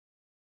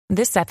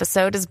This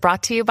episode is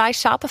brought to you by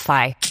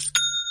Shopify.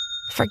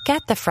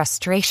 Forget the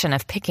frustration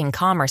of picking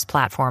commerce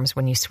platforms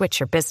when you switch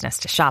your business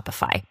to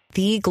Shopify,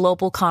 the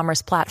global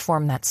commerce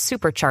platform that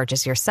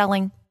supercharges your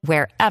selling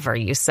wherever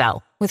you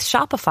sell. With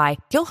Shopify,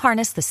 you'll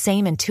harness the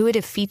same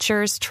intuitive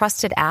features,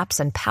 trusted apps,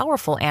 and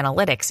powerful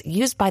analytics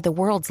used by the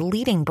world's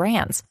leading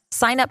brands.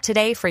 Sign up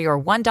today for your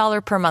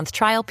 $1 per month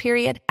trial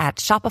period at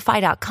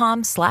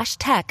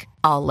shopify.com/tech,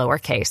 all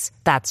lowercase.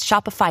 That's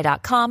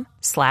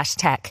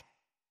shopify.com/tech.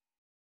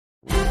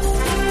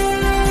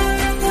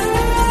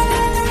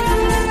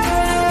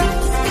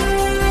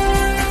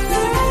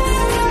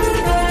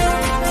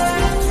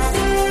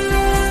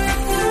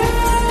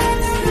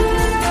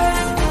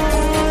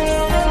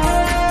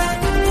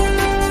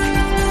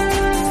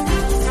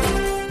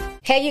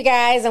 Hey, you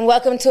guys, and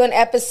welcome to an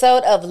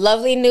episode of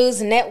Lovely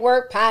News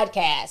Network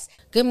Podcast.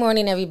 Good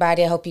morning,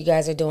 everybody. I hope you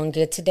guys are doing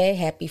good today.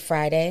 Happy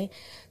Friday.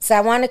 So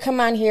I want to come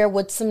on here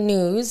with some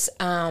news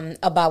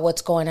about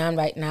what's going on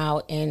right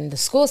now in the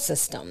school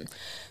system.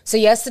 So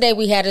yesterday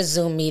we had a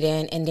Zoom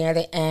meeting, and near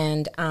the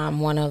end,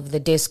 one of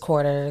the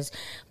Discorders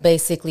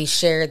basically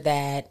shared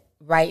that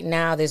right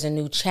now there's a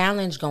new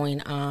challenge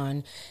going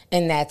on,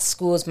 and that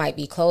schools might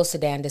be closed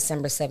today on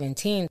December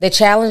 17th. The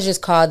challenge is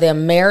called the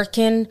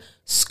American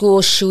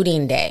School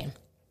Shooting Day,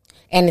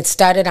 and it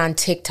started on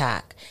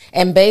TikTok.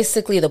 And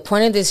basically the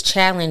point of this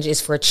challenge is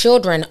for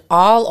children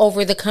all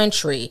over the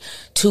country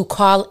to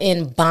call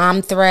in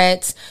bomb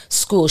threats,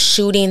 school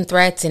shooting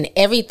threats, and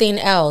everything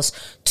else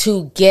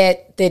to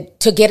get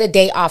a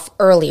day off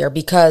earlier,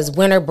 because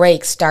winter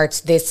break starts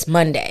this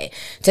Monday.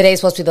 Today's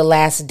supposed to be the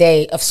last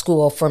day of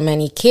school for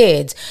many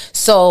kids.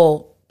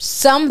 So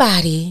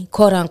somebody,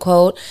 quote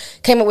unquote,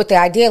 came up with the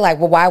idea like,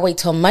 well, why wait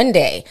till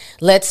Monday?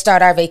 Let's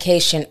start our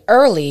vacation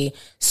early.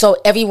 So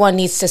everyone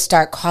needs to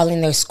start calling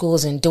their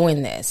schools and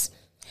doing this.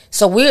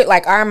 So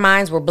our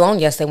minds were blown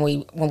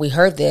yesterday when we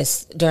heard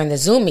this during the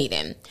Zoom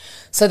meeting.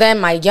 So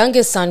then my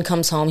youngest son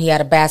comes home. He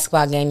had a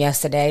basketball game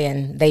yesterday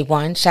and they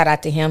won. Shout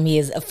out to him. He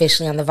is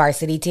officially on the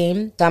varsity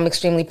team. So I'm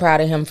extremely proud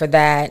of him for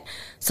that.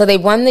 So they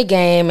won the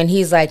game and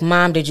he's like,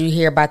 Mom, did you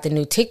hear about the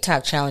new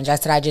TikTok challenge? I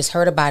said, I just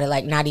heard about it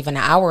like not even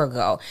an hour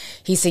ago.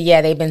 He said,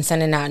 yeah, they've been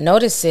sending out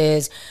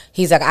notices.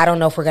 He's like, I don't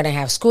know if we're going to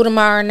have school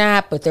tomorrow or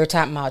not, but they're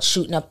talking about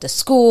shooting up the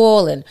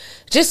school and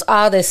just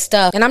all this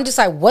stuff. And I'm just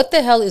like, what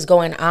the hell is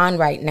going on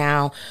right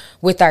now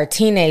with our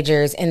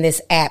teenagers in this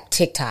app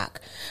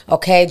TikTok?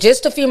 Okay,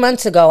 just a few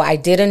months ago, I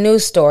did a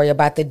news story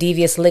about the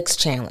Devious Licks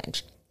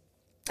Challenge.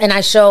 And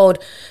I showed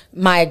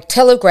my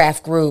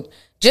Telegraph group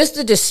just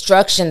the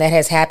destruction that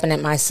has happened at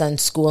my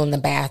son's school in the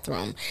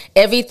bathroom.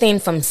 Everything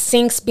from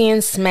sinks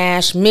being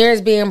smashed,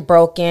 mirrors being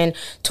broken,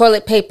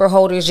 toilet paper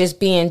holders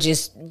just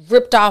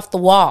ripped off the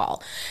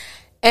wall.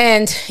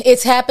 And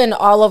it's happened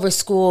all over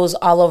schools,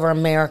 all over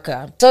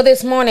America. So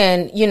this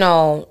morning,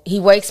 he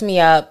wakes me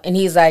up and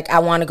he's like, I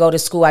want to go to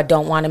school. I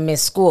don't want to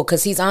miss school,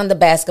 because he's on the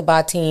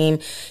basketball team.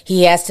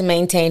 He has to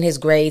maintain his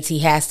grades. He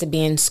has to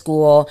be in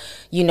school.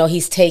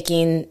 He's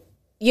taking,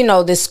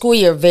 the school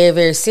year very,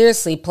 very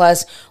seriously.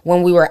 Plus,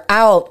 when we were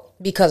out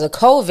because of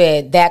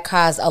COVID, that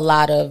caused a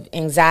lot of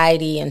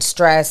anxiety and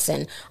stress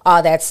and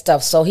all that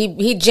stuff. So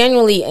he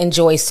genuinely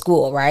enjoys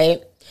school,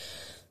 right?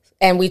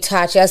 And we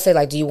talked yesterday,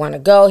 like, do you want to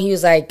go? He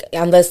was like,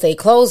 unless they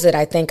close it,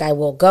 I think I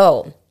will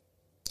go.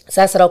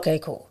 So I said, okay,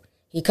 cool.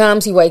 He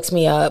comes, he wakes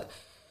me up.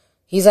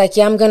 He's like,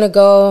 yeah, I'm going to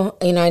go.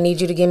 I need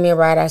you to give me a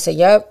ride. I said,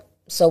 yep.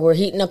 So we're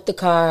heating up the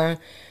car.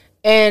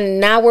 And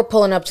now we're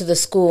pulling up to the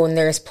school and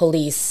there's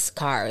police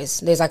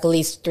cars. There's like at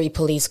least 3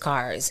 police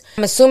cars.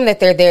 I'm assuming that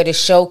they're there to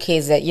show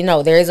kids that,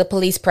 there is a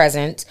police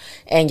presence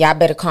and y'all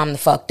better calm the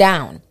fuck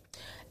down.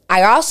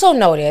 I also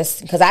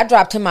noticed, because I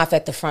dropped him off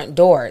at the front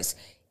doors,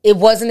 it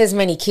wasn't as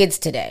many kids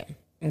today,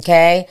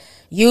 okay?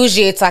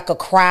 Usually it's like a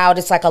crowd,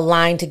 it's like a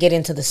line to get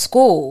into the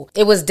school.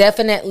 It was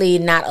definitely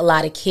not a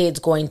lot of kids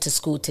going to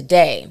school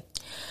today.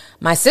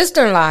 My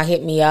sister-in-law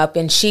hit me up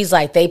and she's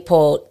like, they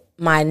pulled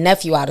my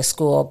nephew out of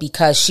school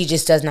because she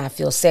just does not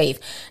feel safe.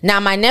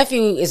 Now, my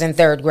nephew is in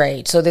 3rd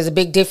grade, so there's a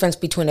big difference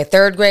between a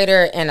 3rd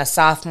grader and a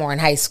sophomore in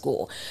high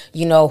school,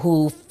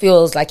 who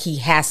feels like he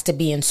has to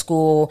be in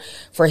school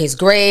for his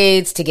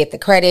grades, to get the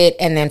credit,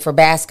 and then for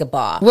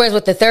basketball. Whereas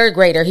with the 3rd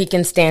grader, he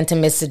can stand to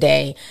miss a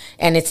day,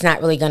 and it's not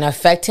really going to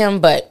affect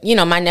him. But,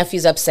 my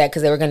nephew's upset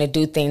because they were going to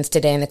do things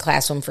today in the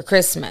classroom for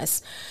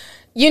Christmas.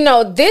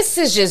 This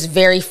is just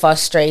very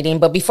frustrating.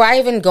 But before I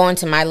even go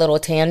into my little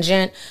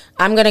tangent,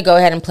 I'm going to go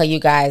ahead and play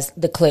you guys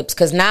the clips,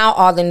 because now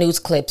all the news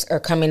clips are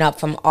coming up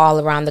from all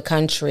around the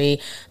country.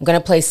 I'm going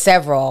to play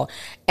several.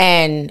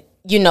 And,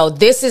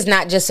 this is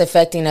not just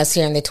affecting us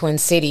here in the Twin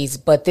Cities,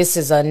 but this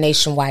is a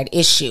nationwide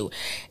issue.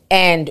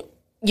 And,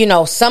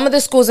 some of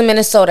the schools in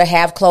Minnesota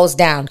have closed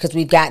down, because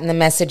we've gotten the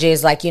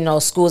messages like,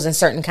 schools in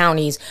certain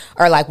counties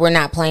are like, we're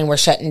not playing, we're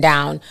shutting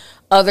down.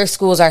 Other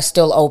schools are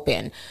still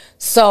open.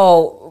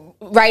 So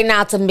right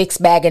now it's a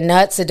mixed bag of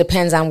nuts. It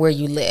depends on where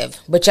you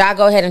live. But y'all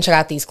go ahead and check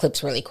out these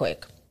clips really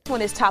quick. This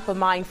one is top of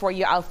mind for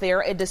you out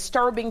there. A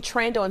disturbing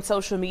trend on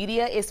social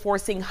media is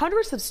forcing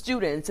hundreds of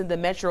students in the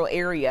metro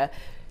area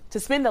to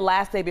spend the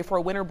last day before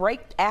winter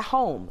break at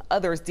home.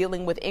 Others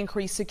dealing with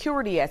increased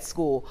security at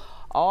school,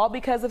 all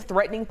because of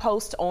threatening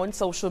posts on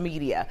social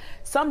media.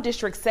 Some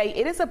districts say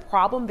it is a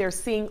problem they're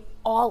seeing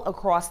all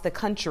across the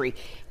country.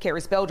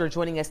 Karis Belder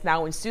joining us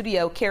now in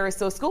studio. Karis,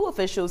 so school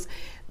officials,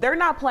 they're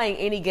not playing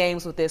any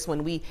games with this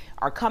one. We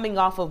are coming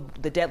off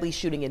of the deadly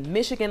shooting in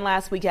Michigan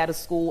last week at a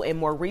school, and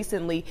more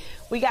recently,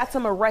 we got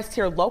some arrests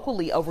here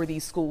locally over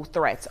these school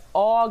threats,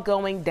 all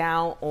going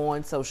down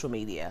on social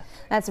media.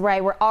 That's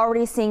right. We're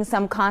already seeing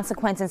some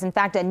consequences. In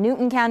fact, a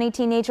Newton County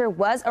teenager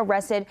was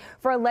arrested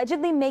for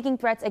allegedly making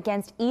threats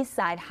against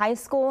Eastside High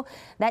School.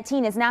 That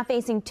teen is now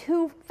facing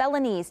 2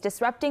 felonies,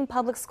 disrupting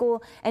public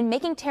school and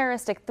making terroristic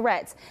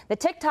threats. The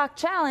TikTok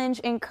challenge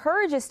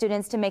encourages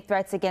students to make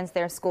threats against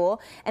their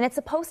school, and it's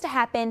supposed to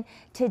happen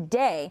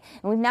today.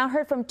 And we've now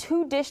heard from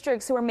 2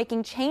 districts who are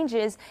making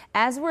changes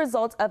as a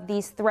result of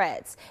these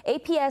threats,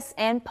 APS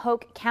and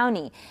Polk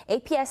County.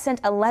 APS sent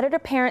a letter to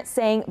parents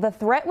saying the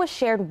threat was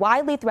shared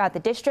widely throughout the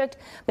district,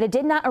 but it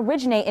did not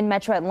originate in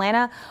Metro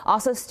Atlanta.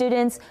 Also,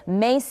 students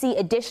may see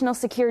additional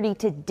security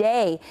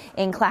today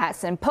in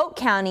class. And Polk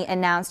County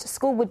announced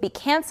school would be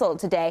canceled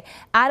today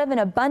out of an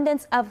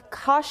abundance of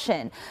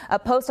caution. A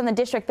post on the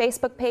district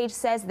Facebook page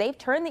says they've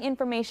turned the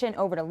information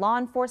over to law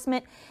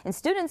enforcement, and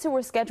students who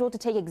were scheduled to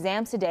take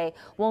exams today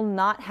will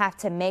not have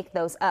to make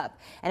those up.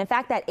 And in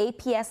fact, that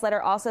APS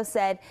letter also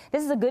said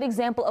this is a good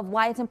example of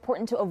why it's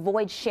important to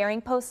avoid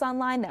sharing posts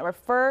online that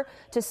refer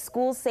to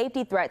school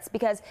safety threats,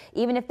 because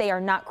even if they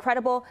are not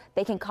credible,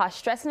 they can cause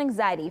stress and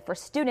anxiety for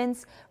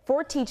students,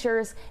 for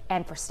teachers,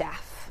 and for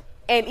staff.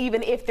 And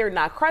even if they're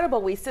not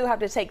credible, we still have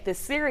to take this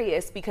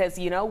serious because,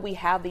 you know, we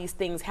have these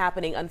things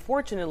happening,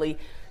 unfortunately,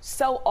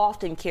 so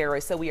often,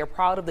 Karis. So we are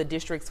proud of the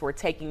districts who are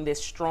taking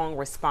this strong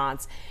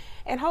response.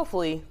 And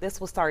hopefully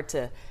this will start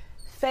to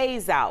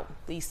phase out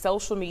these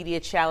social media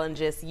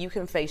challenges. You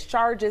can face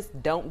charges.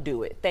 Don't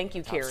do it. Thank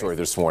you, Karis. Top story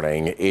this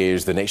morning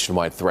is the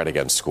nationwide threat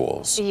against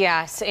schools.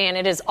 Yes, and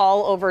it is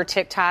all over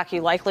TikTok.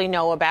 You likely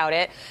know about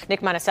it.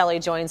 Nick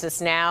Monticelli joins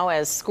us now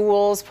as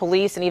schools,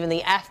 police, and even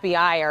the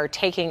FBI are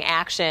taking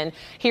action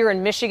here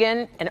in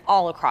Michigan and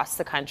all across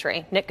the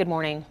country. Nick, good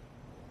morning.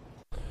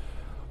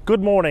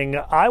 Good morning.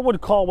 I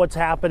would call what's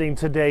happening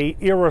today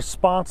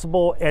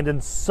irresponsible and in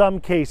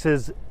some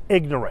cases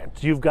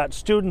ignorant. You've got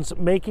students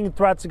making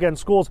threats against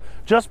schools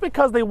just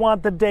because they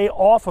want the day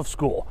off of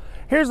school.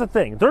 Here's the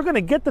thing, they're going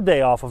to get the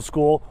day off of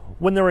school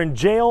when they're in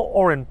jail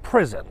or in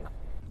prison.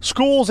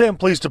 Schools and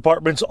police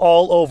departments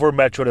all over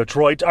Metro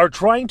Detroit are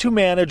trying to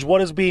manage what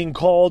is being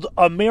called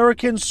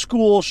American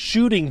School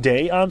Shooting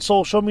Day on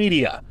social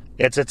media.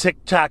 It's a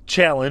TikTok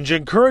challenge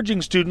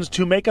encouraging students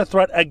to make a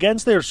threat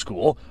against their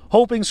school,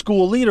 hoping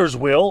school leaders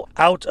will,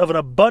 out of an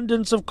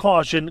abundance of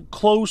caution,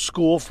 close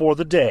school for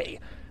the day.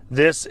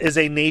 This is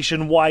a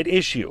nationwide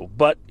issue,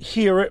 but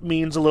here it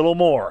means a little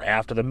more.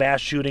 After the mass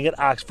shooting at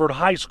Oxford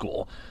High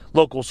School,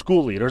 local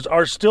school leaders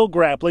are still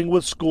grappling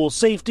with school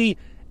safety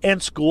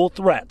and school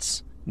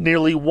threats.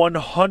 Nearly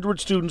 100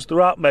 students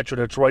throughout Metro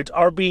Detroit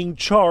are being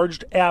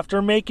charged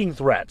after making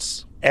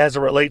threats. As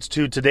it relates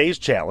to today's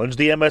challenge,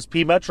 the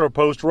MSP Metro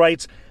Post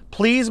writes,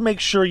 please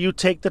make sure you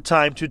take the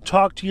time to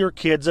talk to your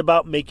kids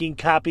about making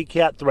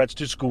copycat threats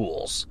to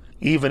schools.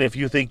 Even if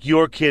you think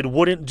your kid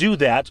wouldn't do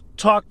that,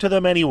 talk to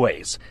them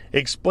anyways.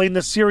 Explain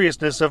the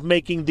seriousness of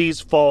making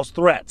these false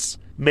threats.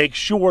 Make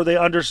sure they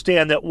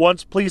understand that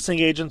once policing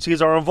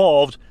agencies are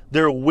involved,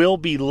 there will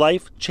be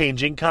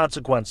life-changing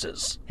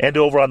consequences. And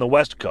over on the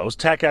West Coast,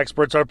 tech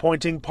experts are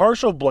pointing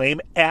partial blame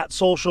at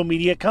social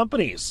media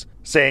companies,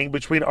 saying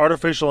between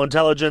artificial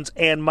intelligence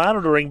and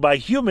monitoring by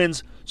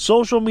humans,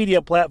 social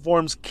media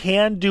platforms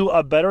can do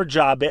a better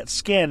job at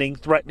scanning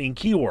threatening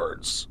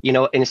keywords. You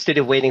know, instead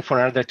of waiting for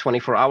another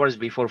 24 hours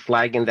before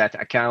flagging that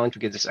account,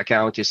 because this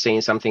account is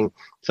saying something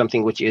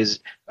which is,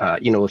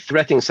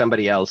 threatening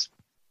somebody else,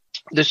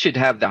 this should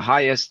have the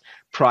highest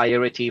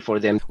priority for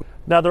them.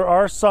 Now, there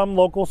are some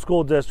local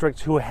school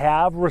districts who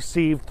have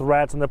received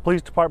threats, and the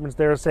police departments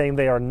there are saying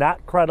they are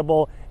not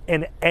credible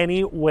in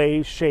any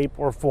way, shape,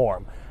 or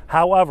form.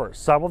 However,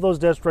 some of those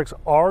districts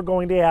are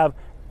going to have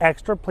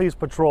extra police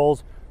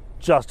patrols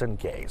just in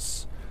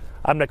case.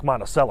 I'm Nick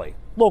Monticelli,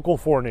 Local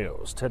 4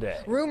 News today.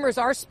 Rumors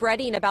are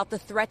spreading about the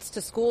threats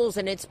to schools,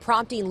 and it's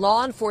prompting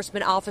law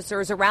enforcement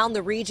officers around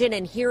the region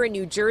and here in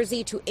New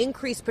Jersey to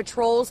increase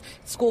patrols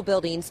at school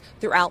buildings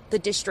throughout the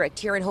district.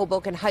 Here in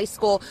Hoboken High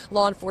School,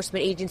 law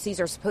enforcement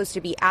agencies are supposed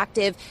to be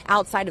active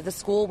outside of the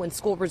school when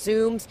school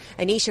resumes.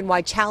 A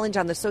nationwide challenge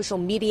on the social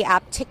media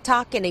app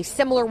TikTok and a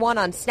similar one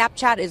on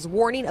Snapchat is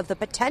warning of the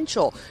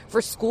potential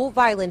for school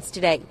violence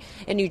today.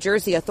 In New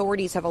Jersey,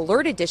 authorities have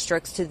alerted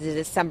districts to the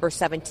December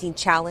 17th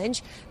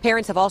challenge.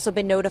 Parents have also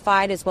been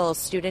notified, as well as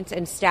students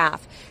and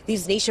staff.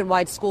 These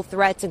nationwide school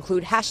threats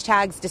include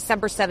hashtags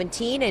December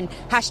 17 and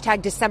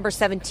hashtag December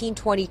 17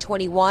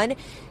 2021.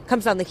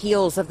 Comes on the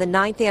heels of the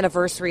 9th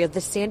anniversary of the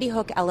Sandy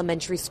Hook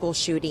Elementary School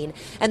shooting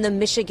and the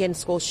Michigan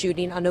school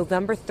shooting on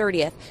November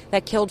 30th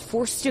that killed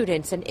 4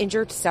 students and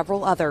injured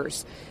several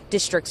others.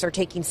 Districts are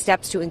taking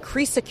steps to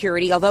increase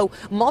security, although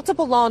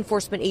multiple law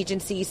enforcement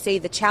agencies say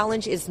the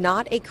challenge is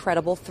not a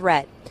credible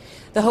threat.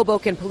 The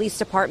Hoboken Police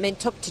Department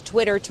took to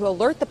Twitter to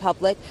alert the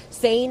public,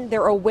 saying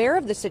they're aware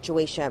of the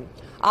situation.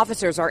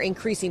 Officers are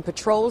increasing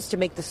patrols to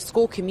make the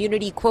school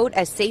community, quote,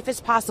 as safe as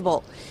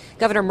possible.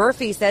 Governor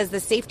Murphy says the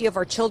safety of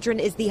our children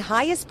is the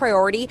highest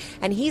priority,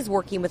 and he's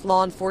working with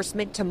law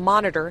enforcement to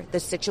monitor the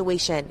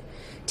situation.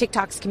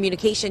 TikTok's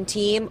communication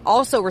team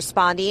also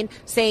responding,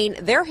 saying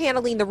they're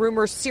handling the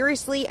rumors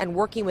seriously and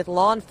working with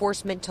law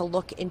enforcement to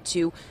look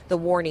into the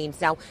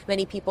warnings. Now,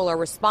 many people are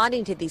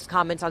responding to these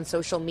comments on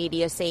social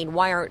media, saying,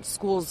 why aren't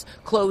schools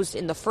closed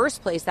in the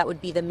first place? That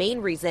would be the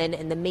main reason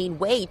and the main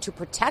way to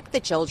protect the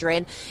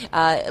children.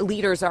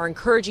 Leaders are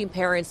encouraging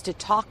parents to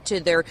talk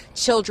to their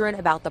children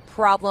about the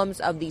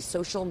problems of these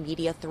social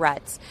media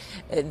threats.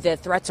 The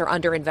threats are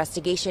under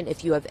investigation.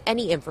 If you have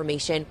any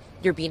information,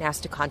 you're being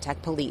asked to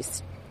contact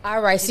police. All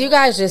right, so you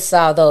guys just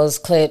saw those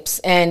clips,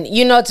 and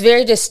you know, it's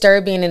very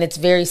disturbing and it's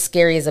very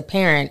scary as a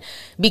parent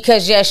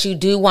because, yes, you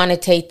do want to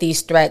take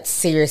these threats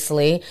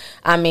seriously.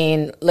 I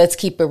mean, let's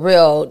keep it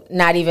real.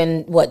 Not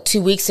even, 2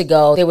 weeks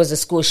ago, there was a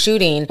school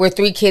shooting where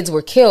 3 kids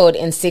were killed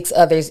and 6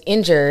 others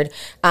injured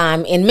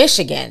in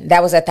Michigan.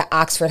 That was at the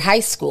Oxford High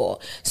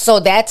School. So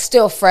that's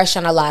still fresh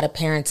on a lot of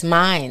parents'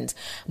 minds.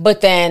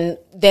 But then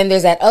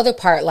there's that other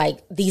part, like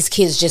these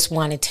kids just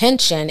want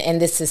attention, and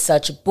this is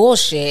such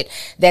bullshit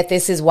that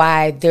this is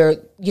why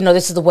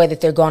this is the way that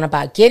they're going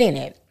about getting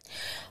it.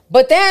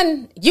 But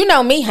then, you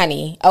know me,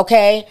 honey,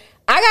 okay?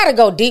 I got to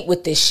go deep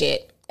with this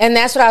shit. And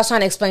that's what I was trying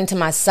to explain to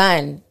my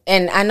son.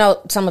 And I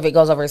know some of it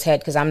goes over his head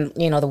because I'm,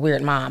 the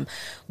weird mom.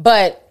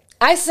 But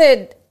I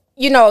said,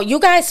 you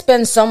guys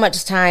spend so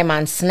much time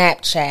on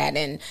Snapchat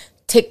and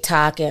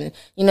TikTok and,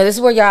 this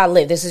is where y'all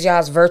live. This is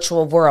y'all's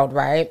virtual world,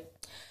 right?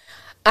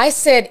 I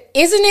said,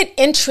 isn't it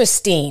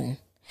interesting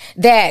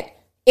that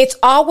it's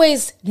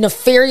always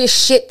nefarious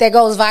shit that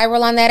goes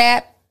viral on that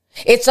app?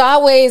 It's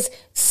always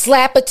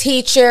slap a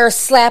teacher,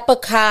 slap a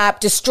cop,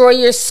 destroy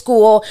your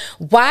school.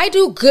 Why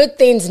do good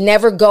things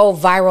never go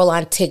viral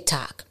on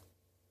TikTok?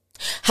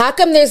 How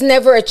come there's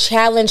never a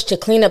challenge to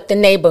clean up the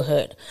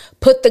neighborhood,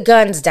 put the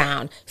guns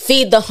down,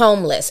 feed the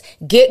homeless,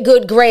 get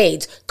good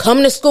grades,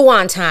 come to school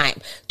on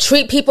time,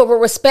 treat people with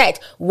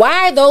respect?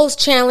 Why are those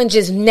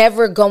challenges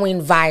never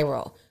going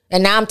viral?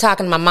 And now I'm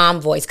talking my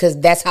mom voice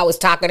because that's how I was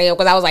talking to him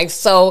because I was like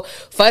so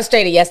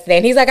frustrated yesterday.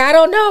 And he's like, I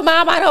don't know,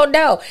 Mom, I don't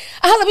know.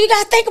 I was like, you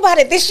got to think about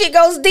it. This shit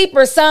goes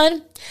deeper,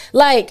 son.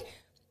 Like,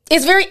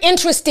 it's very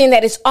interesting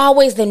that it's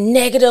always the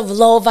negative,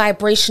 low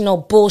vibrational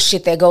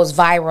bullshit that goes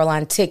viral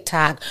on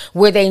TikTok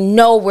where they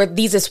know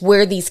this is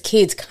where these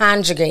kids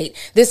congregate.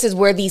 This is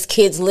where these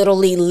kids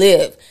literally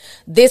live.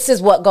 This is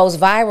what goes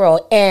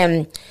viral.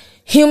 And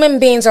human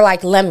beings are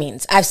like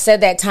lemmings. I've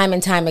said that time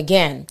and time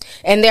again.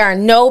 And there are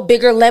no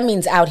bigger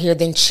lemmings out here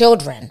than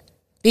children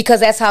because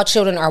that's how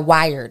children are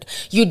wired.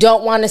 You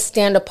don't want to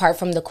stand apart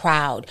from the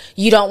crowd.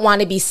 You don't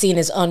want to be seen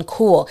as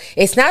uncool.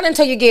 It's not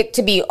until you get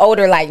to be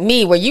older like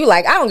me where you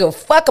like, I don't give a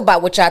fuck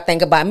about what y'all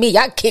think about me.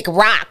 Y'all kick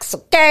rocks,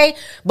 okay?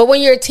 But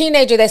when you're a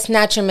teenager, that's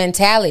not your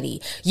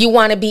mentality. You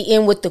want to be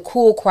in with the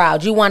cool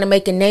crowd. You want to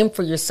make a name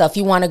for yourself.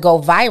 You want to go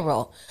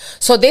viral.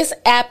 So this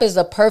app is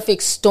a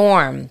perfect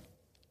storm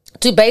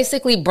to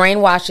basically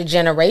brainwash a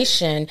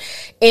generation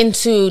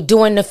into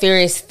doing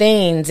nefarious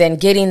things and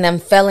getting them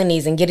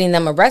felonies and getting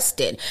them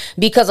arrested.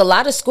 Because a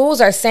lot of schools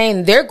are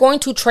saying they're going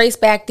to trace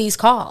back these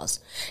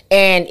calls.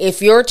 And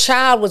if your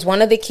child was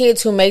one of the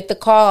kids who made the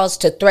calls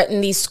to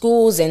threaten these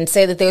schools and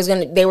say that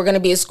they were going to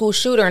be a school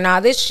shooter and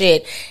all this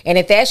shit, and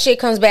if that shit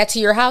comes back to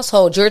your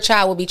household, your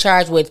child will be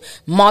charged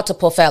with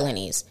multiple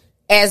felonies,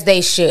 as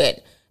they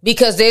should.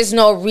 Because there's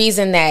no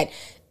reason that,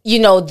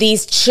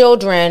 these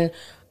children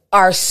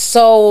are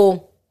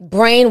so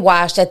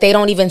brainwashed that they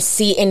don't even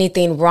see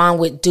anything wrong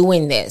with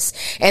doing this.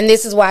 And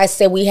this is why I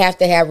said we have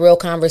to have real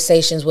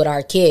conversations with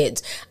our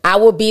kids. I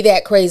will be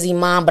that crazy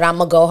mom, but I'm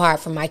going to go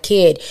hard for my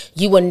kid.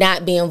 You will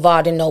not be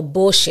involved in no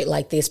bullshit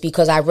like this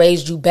because I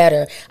raised you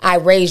better. I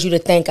raised you to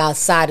think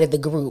outside of the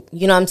group.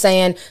 You know what I'm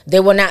saying?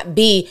 There will not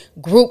be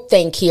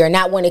groupthink here,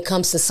 not when it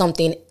comes to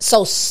something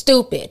so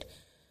stupid.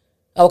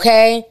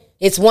 Okay?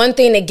 It's one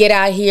thing to get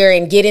out here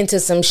and get into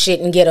some shit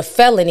and get a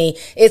felony.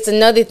 It's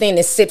another thing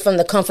to sit from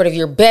the comfort of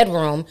your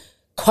bedroom,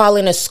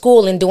 calling a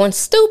school and doing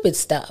stupid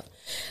stuff.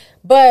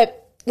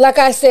 But like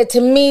I said,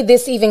 to me,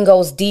 this even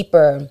goes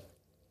deeper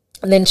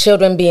than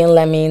children being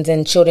lemmings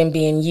and children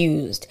being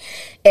used.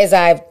 As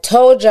I've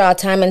told y'all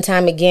time and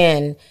time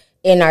again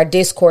in our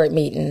Discord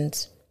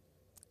meetings,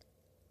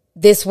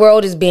 this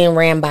world is being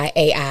ran by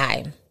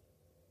AI.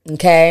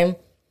 Okay?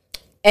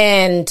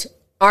 And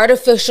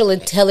artificial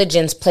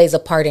intelligence plays a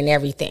part in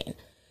everything.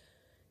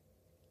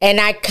 And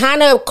I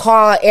kind of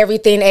call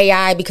everything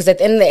AI because at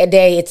the end of the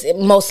day, it's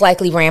most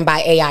likely ran by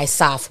AI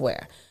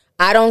software.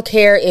 I don't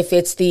care if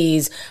it's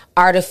these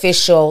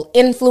artificial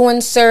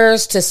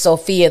influencers to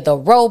Sophia the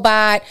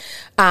robot,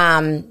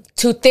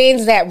 to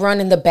things that run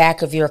in the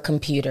back of your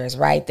computers,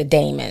 right? The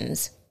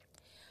daemons.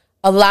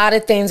 A lot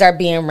of things are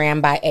being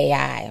ran by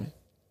AI.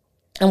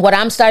 And what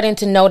I'm starting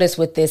to notice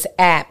with this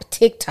app,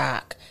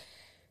 TikTok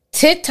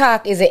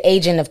is an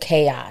agent of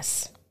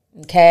chaos,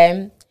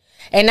 okay?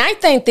 And I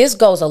think this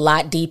goes a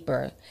lot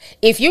deeper.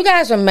 If you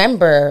guys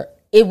remember,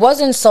 it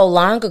wasn't so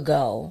long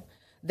ago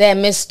that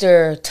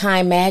Mr.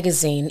 Time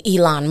Magazine,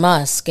 Elon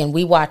Musk, and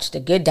we watched a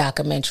good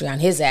documentary on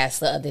his ass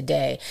the other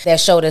day that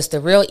showed us the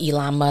real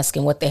Elon Musk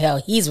and what the hell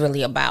he's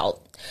really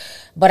about.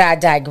 But I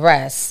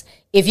digress.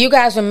 If you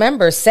guys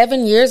remember,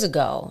 7 years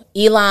ago,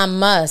 Elon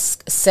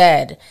Musk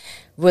said,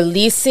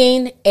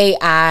 releasing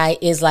AI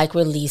is like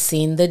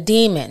releasing the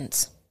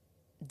demons.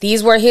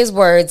 These were his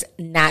words,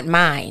 not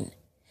mine.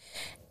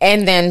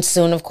 And then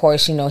soon, of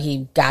course,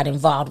 he got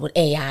involved with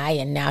AI,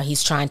 and now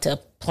he's trying to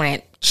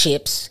plant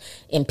chips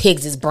in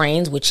pigs'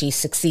 brains, which he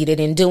succeeded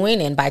in doing.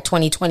 And by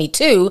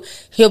 2022,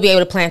 he'll be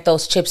able to plant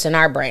those chips in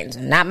our brains,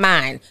 not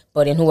mine,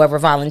 but in whoever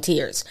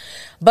volunteers.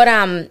 But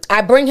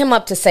I bring him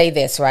up to say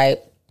this, right?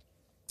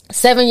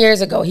 7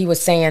 years ago, he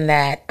was saying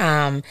that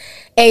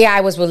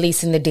AI was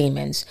releasing the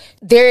demons.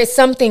 There is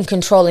something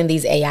controlling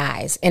these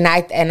AIs, and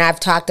I've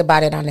talked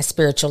about it on a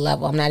spiritual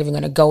level. I'm not even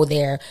going to go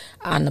there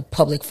on the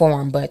public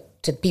forum, but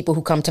to people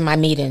who come to my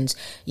meetings,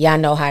 y'all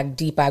know how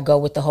deep I go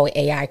with the whole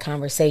AI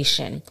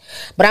conversation.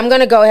 But I'm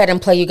going to go ahead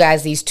and play you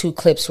guys these 2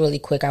 clips really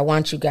quick. I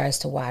want you guys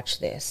to watch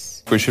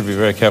this. We should be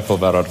very careful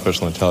about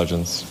artificial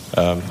intelligence.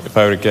 If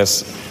I were to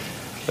guess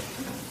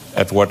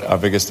at what our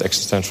biggest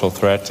existential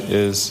threat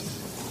is,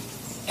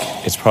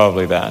 it's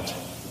probably that.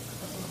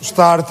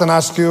 Start and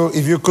ask you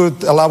if you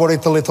could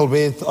elaborate a little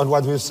bit on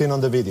what we've seen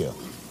on the video.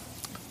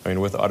 I mean,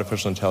 with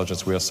artificial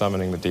intelligence, we are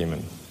summoning the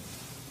demon.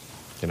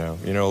 You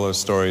know all those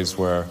stories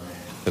where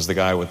there's the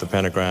guy with the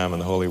pentagram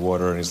and the holy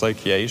water, and he's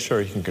like, yeah, he's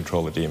sure he can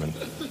control the demon.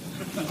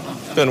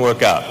 Didn't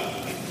work out.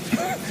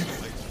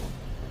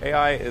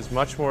 AI is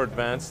much more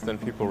advanced than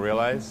people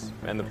realize,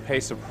 and the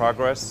pace of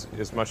progress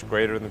is much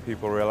greater than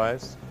people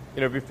realize.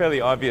 It'd be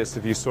fairly obvious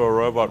if you saw a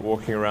robot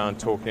walking around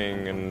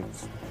talking and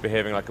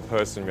behaving like a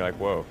person, you'd be like,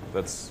 whoa,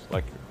 that's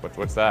like,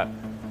 what's that?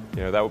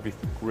 That would be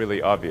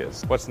really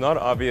obvious. What's not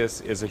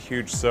obvious is a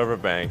huge server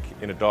bank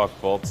in a dark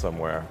vault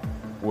somewhere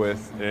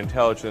with an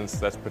intelligence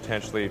that's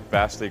potentially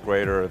vastly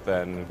greater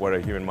than what a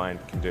human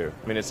mind can do.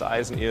 I mean, its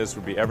eyes and ears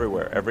would be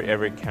everywhere.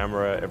 Every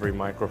camera, every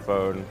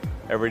microphone,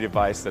 every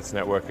device that's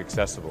network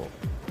accessible.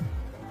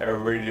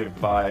 Every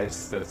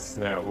device that's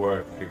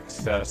network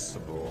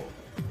accessible.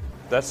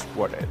 That's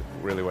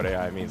really what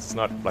AI means. It's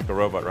not like a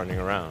robot running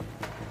around.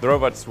 The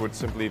robots would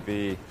simply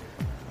be,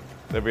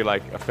 they'd be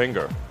like a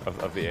finger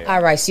of the AI.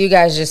 All right, so you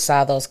guys just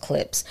saw those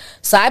clips.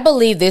 So I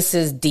believe this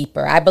is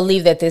deeper. I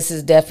believe that this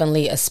is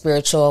definitely a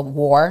spiritual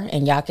war,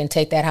 and y'all can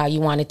take that how you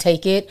want to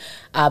take it.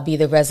 I'll be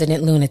the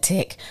resident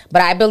lunatic.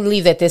 But I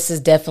believe that this is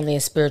definitely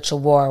a spiritual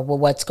war with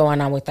what's going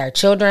on with our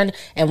children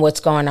and what's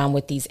going on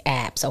with these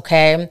apps,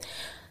 okay?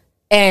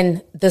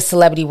 And the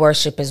celebrity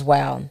worship as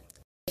well.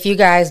 If you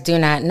guys do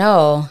not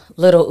know,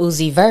 Little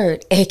Uzi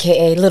Vert,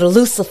 a.k.a. Little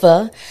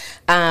Lucifer,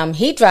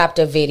 he dropped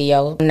a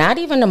video not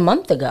even a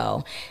month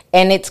ago,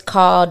 and it's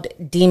called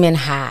Demon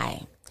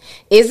High.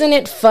 Isn't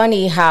it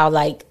funny how,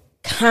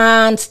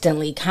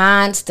 constantly,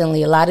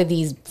 a lot of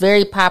these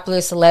very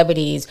popular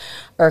celebrities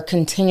are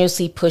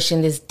continuously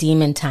pushing this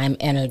demon time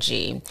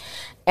energy?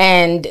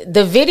 And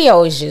the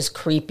video is just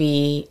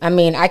creepy. I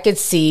mean, I could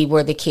see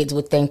where the kids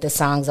would think the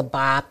song's a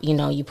bop.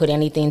 You put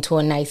anything to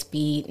a nice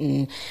beat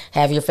and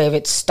have your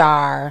favorite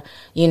star,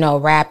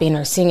 rapping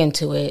or singing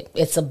to it.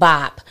 It's a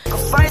bop.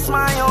 Fight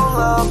my own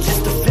love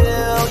just to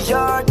feel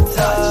your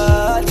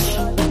touch.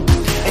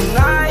 And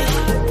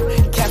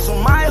I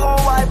cancel my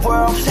whole wide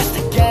world just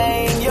to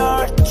gain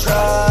your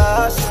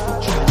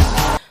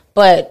trust.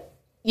 But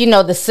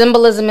the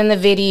symbolism in the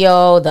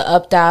video, the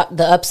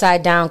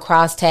upside down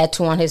cross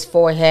tattoo on his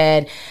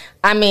forehead.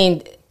 I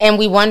mean, and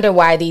we wonder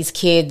why these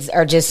kids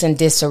are just in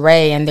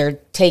disarray and they're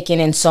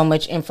taking in so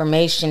much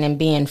information and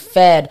being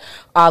fed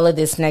all of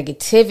this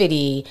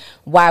negativity,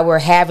 why we're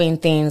having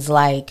things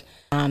like,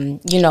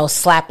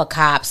 slap a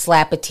cop,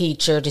 slap a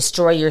teacher,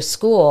 destroy your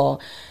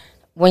school,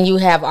 when you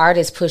have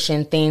artists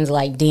pushing things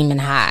like Demon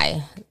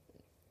High.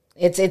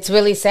 It's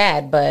really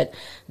sad, but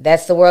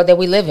that's the world that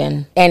we live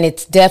in. And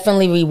it's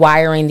definitely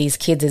rewiring these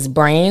kids'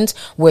 brains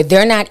where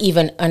they're not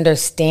even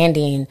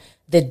understanding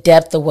the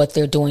depth of what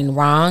they're doing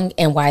wrong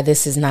and why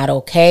this is not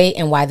okay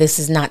and why this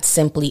is not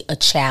simply a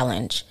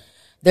challenge.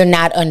 They're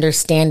not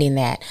understanding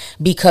that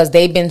because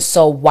they've been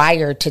so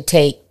wired to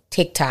take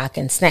TikTok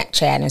and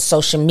Snapchat and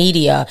social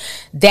media.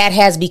 That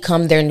has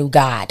become their new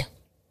God.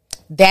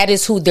 That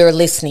is who they're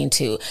listening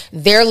to.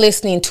 They're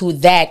listening to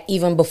that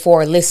even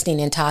before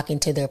listening and talking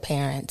to their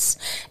parents.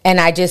 And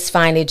I just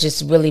find it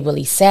just really,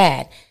 really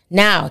sad.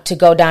 Now, to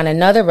go down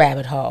another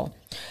rabbit hole.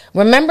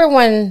 Remember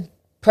when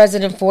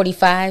President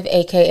 45,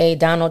 aka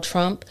Donald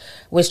Trump,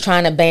 was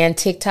trying to ban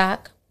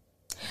TikTok.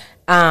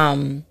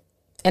 And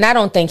I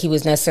don't think he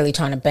was necessarily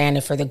trying to ban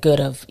it for the good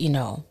of,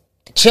 the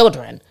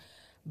children.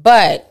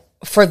 But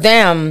for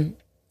them,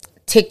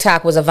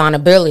 TikTok was a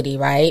vulnerability,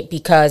 right?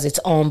 Because it's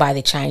owned by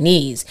the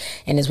Chinese.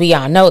 And as we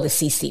all know, the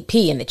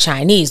CCP and the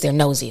Chinese, they're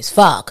nosy as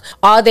fuck.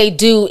 All they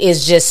do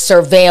is just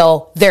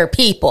surveil their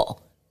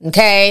people,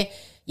 okay?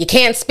 You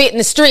can't spit in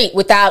the street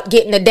without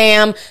getting a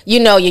damn,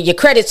 your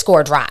credit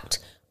score dropped.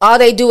 All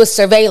they do is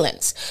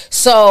surveillance.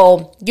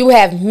 So you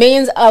have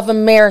millions of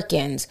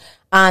Americans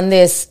on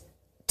this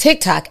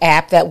TikTok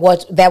app that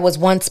was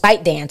once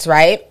ByteDance,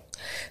 right?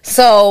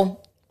 So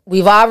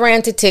we've all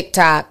ran to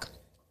TikTok.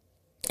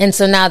 And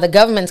so now the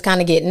government's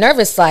kind of getting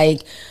nervous,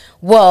 like,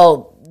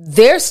 well,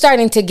 they're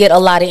starting to get a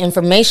lot of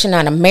information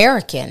on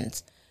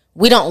Americans.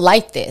 We don't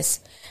like this.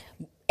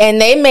 And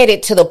they made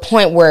it to the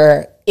point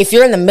where if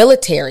you're in the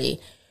military,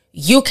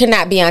 you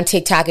cannot be on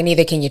TikTok and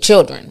neither can your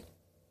children.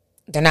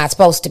 They're not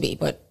supposed to be,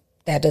 but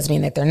that doesn't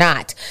mean that they're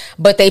not.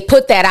 But they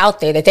put that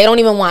out there that they don't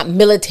even want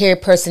military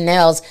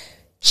personnel's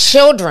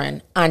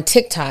children on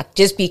TikTok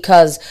just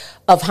because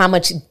of how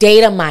much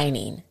data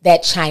mining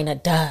that China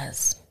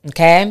does.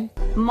 Okay.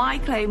 My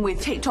claim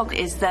with TikTok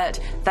is that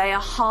they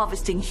are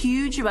harvesting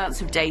huge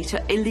amounts of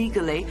data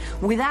illegally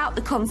without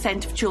the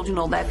consent of children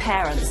or their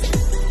parents.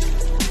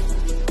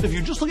 If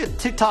you just look at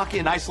TikTok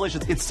in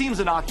isolation, it seems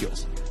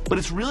innocuous, but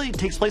it really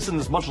takes place in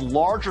this much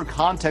larger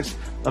context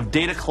of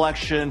data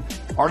collection,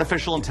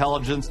 artificial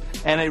intelligence,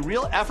 and a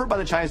real effort by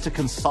the Chinese to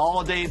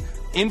consolidate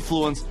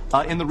influence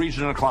in the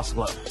region and across the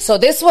globe. So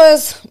this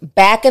was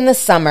back in the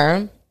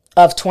summer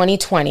of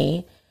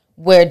 2020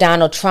 where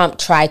Donald Trump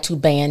tried to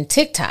ban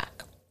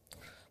TikTok.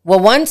 Well,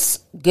 once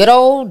good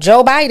old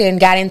Joe Biden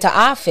got into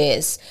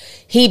office,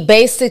 he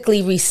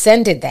basically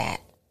rescinded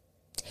that.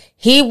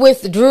 He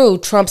withdrew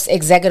Trump's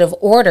executive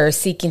order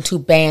seeking to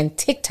ban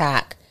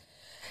TikTok.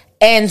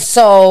 And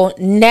so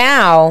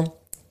now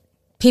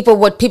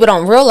what people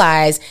don't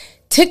realize,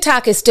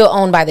 TikTok is still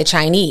owned by the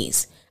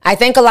Chinese. I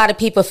think a lot of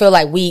people feel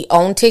like we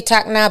own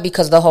TikTok now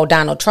because of the whole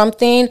Donald Trump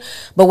thing.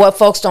 But what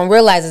folks don't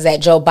realize is that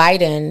Joe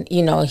Biden,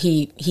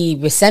 he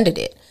rescinded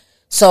it.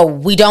 So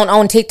we don't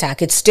own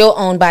TikTok. It's still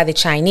owned by the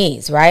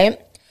Chinese, right?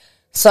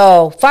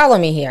 So follow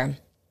me here.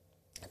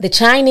 The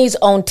Chinese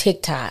own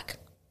TikTok.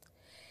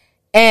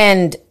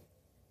 And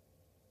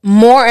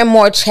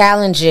more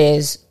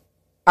challenges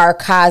are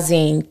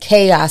causing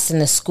chaos in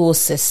the school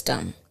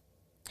system,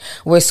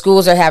 where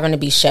schools are having to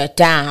be shut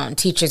down.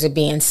 Teachers are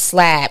being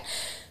slapped.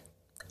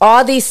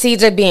 All these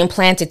seeds are being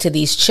planted to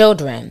these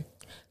children.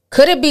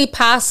 Could it be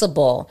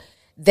possible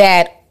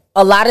that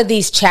a lot of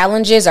these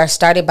challenges are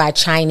started by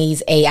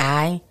Chinese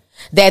AI?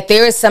 That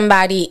there is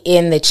somebody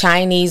in the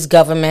Chinese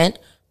government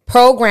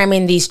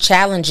programming these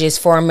challenges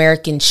for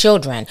American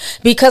children?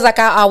 Because like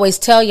I always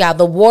tell y'all,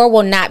 the war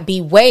will not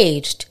be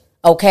waged,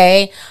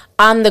 okay,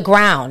 on the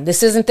ground.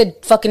 This isn't the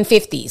fucking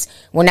 50s.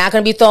 We're not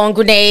going to be throwing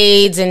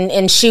grenades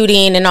and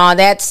shooting and all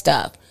that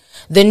stuff.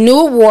 The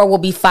new war will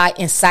be fought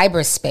in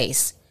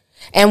cyberspace.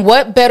 And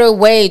what better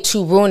way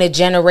to ruin a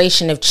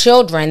generation of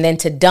children than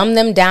to dumb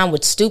them down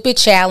with stupid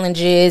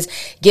challenges,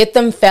 get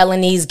them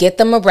felonies, get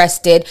them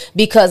arrested,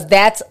 because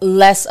that's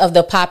less of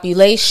the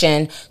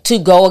population to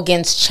go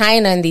against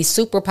China and these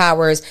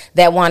superpowers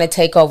that want to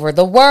take over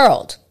the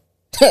world.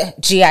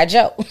 G.I.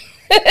 Joe.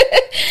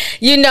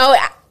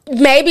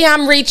 Maybe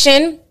I'm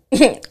reaching.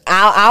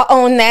 I'll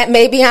own that.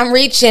 Maybe I'm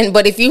reaching.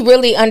 But if you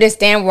really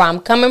understand where I'm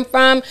coming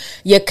from,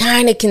 you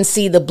kind of can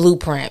see the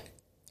blueprint.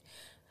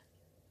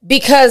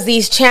 Because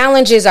these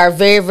challenges are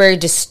very, very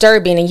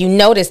disturbing. And you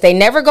notice they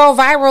never go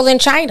viral in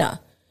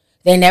China.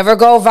 They never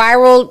go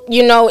viral,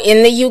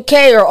 in the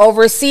UK or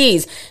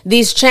overseas.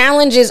 These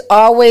challenges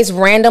always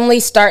randomly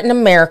start in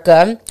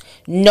America.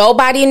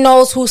 Nobody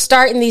knows who's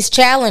starting these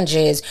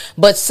challenges,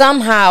 but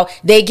somehow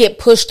they get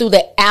pushed through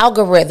the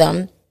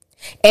algorithm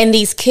and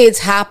these kids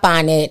hop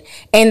on it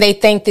and they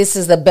think this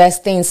is the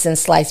best thing since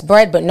sliced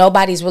bread. But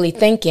nobody's really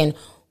thinking,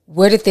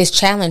 where did this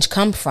challenge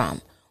come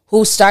from?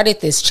 Who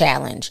started this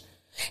challenge?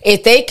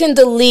 If they can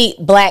delete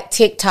black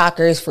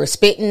TikTokers for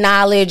spitting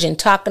knowledge and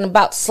talking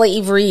about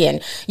slavery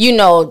and,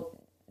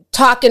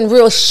 talking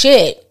real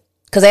shit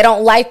because they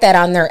don't like that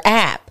on their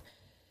app,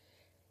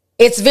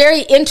 it's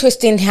very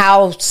interesting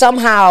how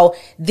somehow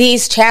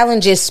these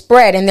challenges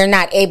spread and they're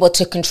not able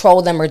to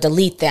control them or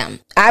delete them.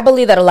 I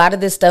believe that a lot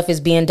of this stuff is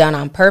being done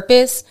on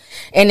purpose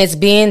and it's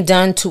being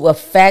done to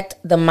affect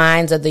the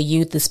minds of the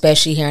youth,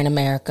 especially here in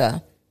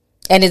America.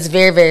 And it's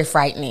very, very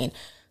frightening.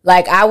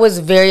 Like, I was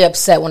very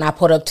upset when I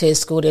pulled up to his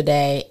school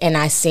today and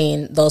I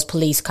seen those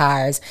police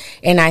cars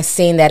and I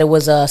seen that it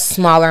was a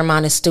smaller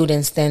amount of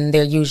students than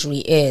there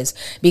usually is,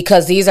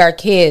 because these are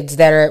kids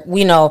that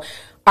are,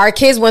 our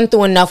kids went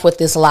through enough with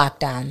this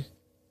lockdown.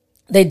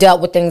 They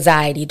dealt with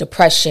anxiety,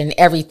 depression,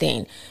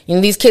 everything.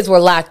 These kids were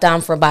locked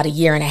down for about 1.5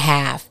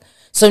 years.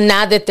 So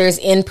now that there's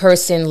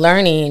in-person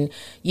learning,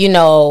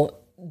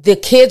 the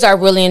kids are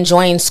really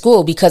enjoying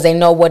school because they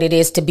know what it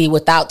is to be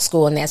without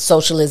school and that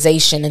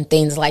socialization and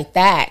things like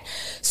that.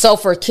 So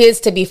for kids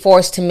to be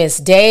forced to miss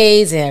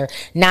days and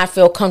not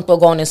feel comfortable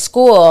going to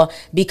school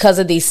because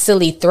of these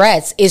silly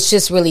threats, it's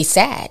just really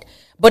sad.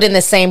 But in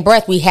the same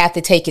breath, we have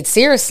to take it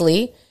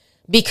seriously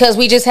because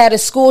we just had a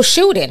school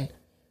shooting.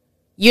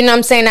 You know what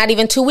I'm saying? Not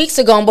even 2 weeks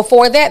ago. And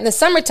before that, in the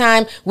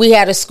summertime, we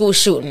had a school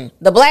shooting.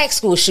 The black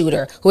school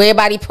shooter, who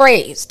everybody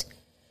praised.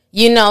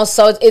 You know,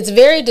 so it's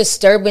very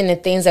disturbing the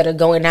things that are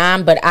going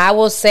on. But I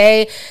will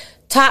say,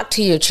 talk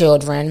to your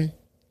children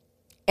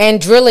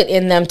and drill it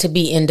in them to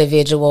be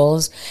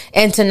individuals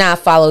and to not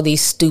follow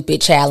these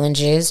stupid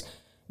challenges,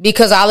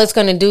 because all it's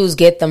going to do is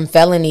get them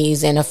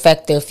felonies and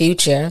affect their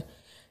future.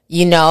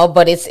 You know,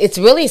 but it's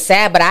really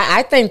sad. But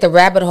I think the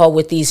rabbit hole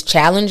with these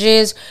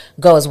challenges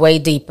goes way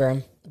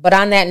deeper. But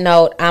on that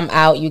note, I'm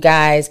out, you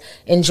guys.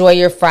 Enjoy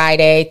your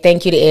Friday.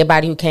 Thank you to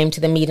everybody who came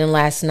to the meeting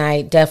last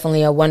night.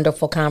 Definitely a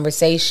wonderful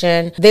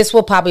conversation. This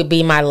will probably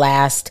be my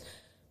last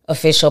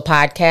official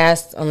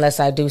podcast unless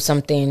I do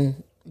something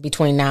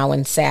between now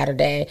and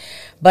Saturday.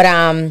 But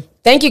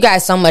thank you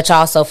guys so much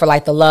also for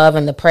like the love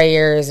and the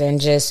prayers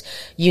and just,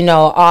 you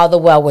know, all the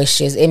well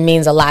wishes. It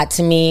means a lot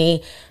to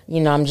me.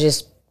 You know, I'm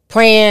just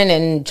praying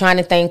and trying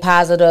to think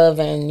positive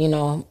and, you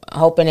know,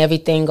 hoping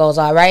everything goes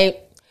all right.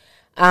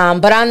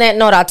 But on that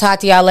note, I'll talk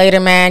to y'all later,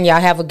 man.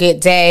 Y'all have a good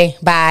day.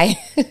 Bye.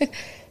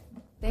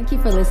 Thank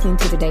you for listening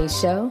to today's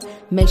show.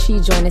 Make sure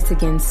you join us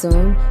again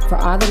soon. For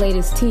all the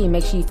latest tea,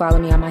 make sure you follow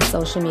me on my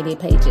social media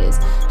pages.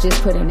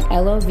 Just put in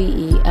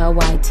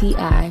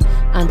LOVELYTI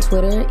on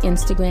Twitter,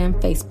 Instagram,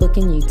 Facebook,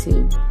 and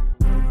YouTube.